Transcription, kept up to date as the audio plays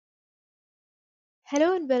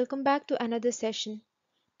Hello and welcome back to another session.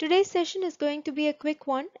 Today's session is going to be a quick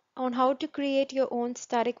one on how to create your own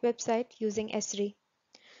static website using S3.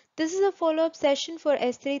 This is a follow-up session for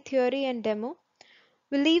S3 theory and demo.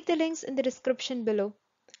 We'll leave the links in the description below.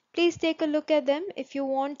 Please take a look at them if you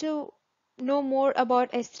want to know more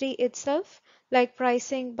about S3 itself, like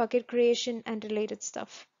pricing, bucket creation, and related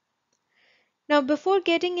stuff. Now, before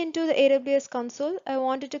getting into the AWS console, I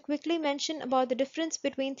wanted to quickly mention about the difference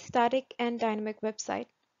between static and dynamic website.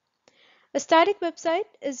 A static website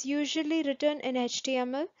is usually written in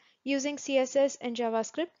HTML using CSS and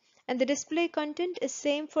JavaScript, and the display content is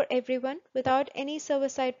same for everyone without any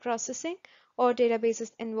server-side processing or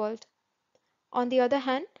databases involved. On the other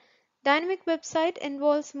hand, dynamic website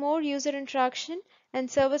involves more user interaction and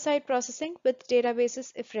server-side processing with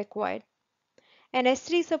databases if required. And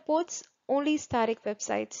S3 supports only static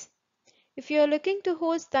websites. If you are looking to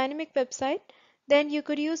host dynamic website, then you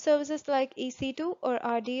could use services like EC2 or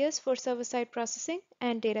RDS for server-side processing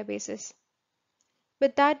and databases.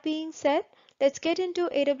 With that being said, let's get into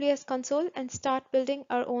AWS console and start building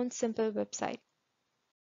our own simple website.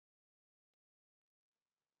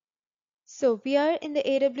 So we are in the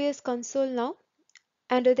AWS console now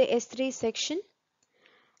under the S3 section.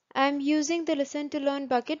 I'm using the listen to learn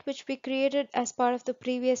bucket which we created as part of the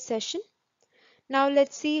previous session. Now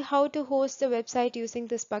let's see how to host the website using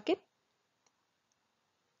this bucket.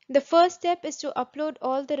 The first step is to upload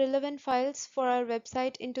all the relevant files for our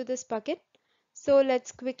website into this bucket. So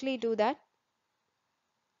let's quickly do that.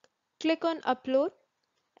 Click on Upload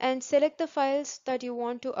and select the files that you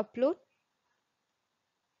want to upload.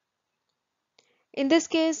 In this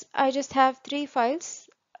case, I just have three files: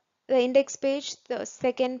 the index page, the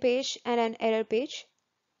second page, and an error page.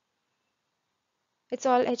 It's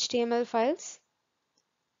all HTML files.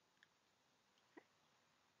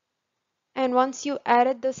 And once you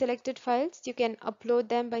added the selected files, you can upload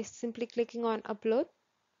them by simply clicking on Upload.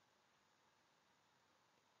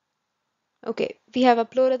 Okay, we have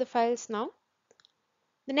uploaded the files now.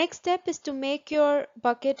 The next step is to make your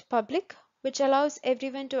bucket public, which allows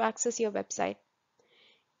everyone to access your website.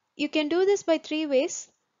 You can do this by three ways.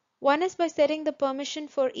 One is by setting the permission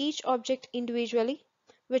for each object individually,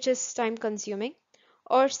 which is time consuming,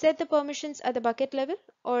 or set the permissions at the bucket level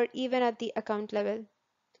or even at the account level.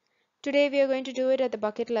 Today we are going to do it at the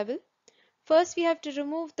bucket level. First, we have to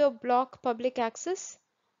remove the block public access.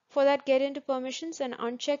 For that, get into permissions and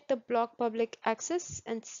uncheck the block public access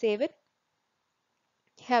and save it.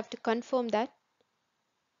 You have to confirm that.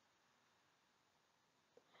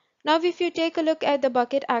 Now, if you take a look at the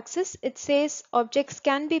bucket access, it says objects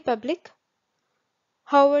can be public.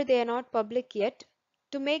 However, they are not public yet.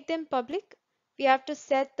 To make them public, we have to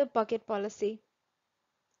set the bucket policy.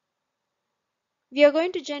 We are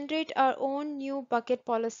going to generate our own new bucket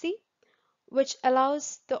policy, which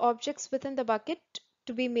allows the objects within the bucket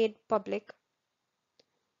to be made public.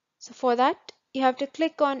 So for that, you have to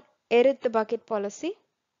click on Edit the Bucket Policy.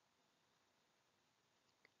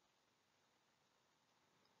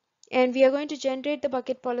 And we are going to generate the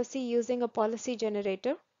bucket policy using a policy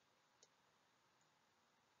generator.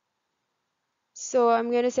 So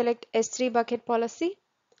I'm going to select S3 bucket policy,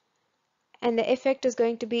 and the effect is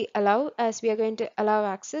going to be allow, as we are going to allow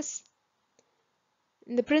access.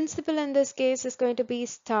 And the principal in this case is going to be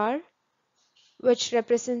star, which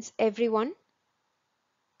represents everyone.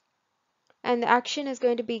 And the action is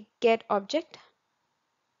going to be get object.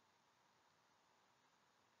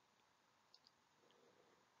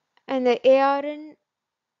 And the ARN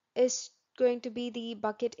is going to be the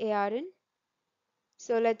bucket ARN.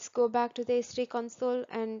 So let's go back to the S3 console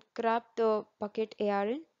and grab the bucket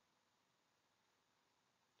ARN.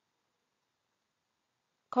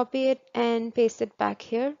 Copy it and paste it back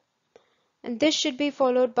here. And this should be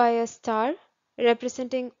followed by a star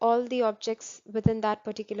representing all the objects within that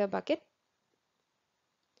particular bucket.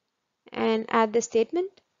 And add the statement.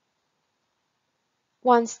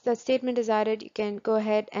 Once the statement is added, you can go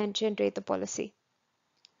ahead and generate the policy.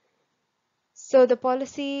 So the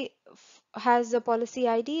policy has a policy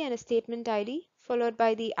ID and a statement ID followed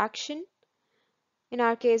by the action. In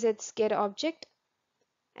our case, it's get object.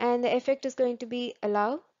 And the effect is going to be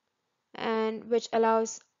allow, and which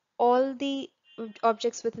allows all the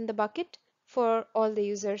objects within the bucket for all the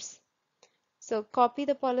users. So copy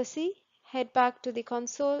the policy, head back to the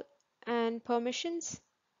console and permissions,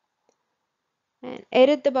 and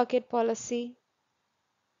edit the bucket policy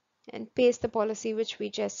and paste the policy which we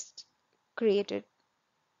just created.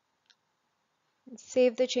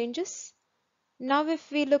 Save the changes. Now if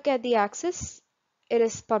we look at the access, it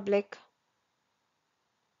is public.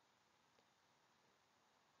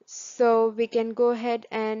 So we can go ahead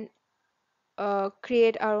and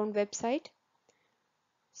create our own website.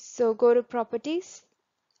 So go to properties,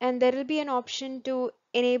 and there will be an option to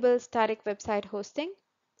enable static website hosting.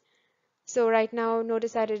 So right now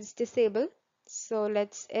notice that it is disabled. So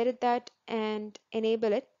let's edit that and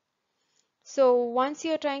enable it. So once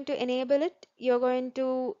you're trying to enable it, you're going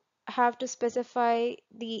to have to specify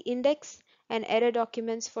the index and error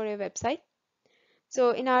documents for your website.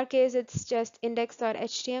 So in our case, it's just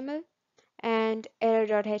index.html and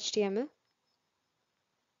error.html.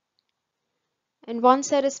 And once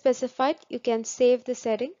that is specified, you can save the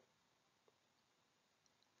setting.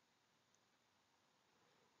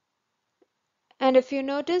 And if you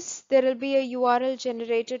notice, there will be a URL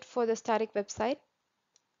generated for the static website.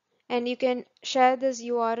 And you can share this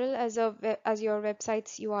URL as your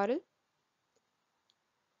website's URL.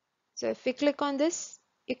 So if we click on this,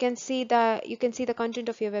 you can see the content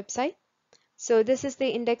of your website. So this is the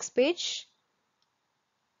index page,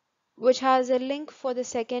 which has a link for the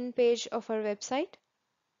second page of our website.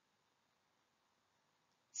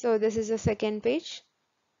 So this is the second page.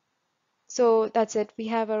 So that's it. We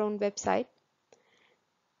have our own website.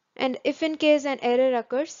 And if in case an error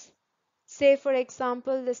occurs, say for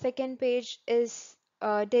example, the second page is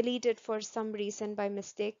deleted for some reason by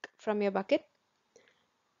mistake from your bucket,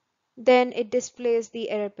 then it displays the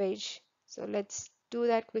error page. So let's do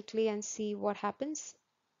that quickly and see what happens.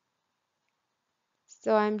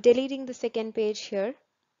 So I'm deleting the second page here.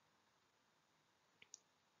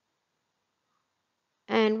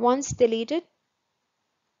 And once deleted,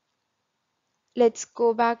 let's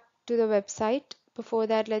go back to the website. Before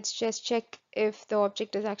that, let's just check if the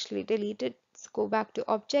object is actually deleted. Let's go back to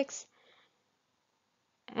objects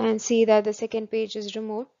and see that the second page is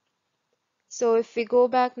removed. So if we go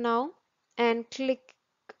back now and click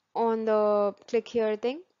on the click here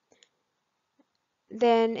thing,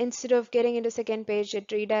 then instead of getting into second page, it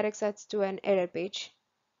redirects us to an error page.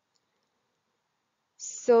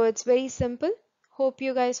 So it's very simple. Hope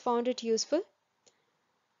you guys found it useful.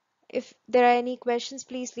 If there are any questions,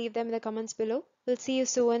 please leave them in the comments below. We'll see you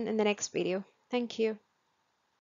soon in the next video. Thank you.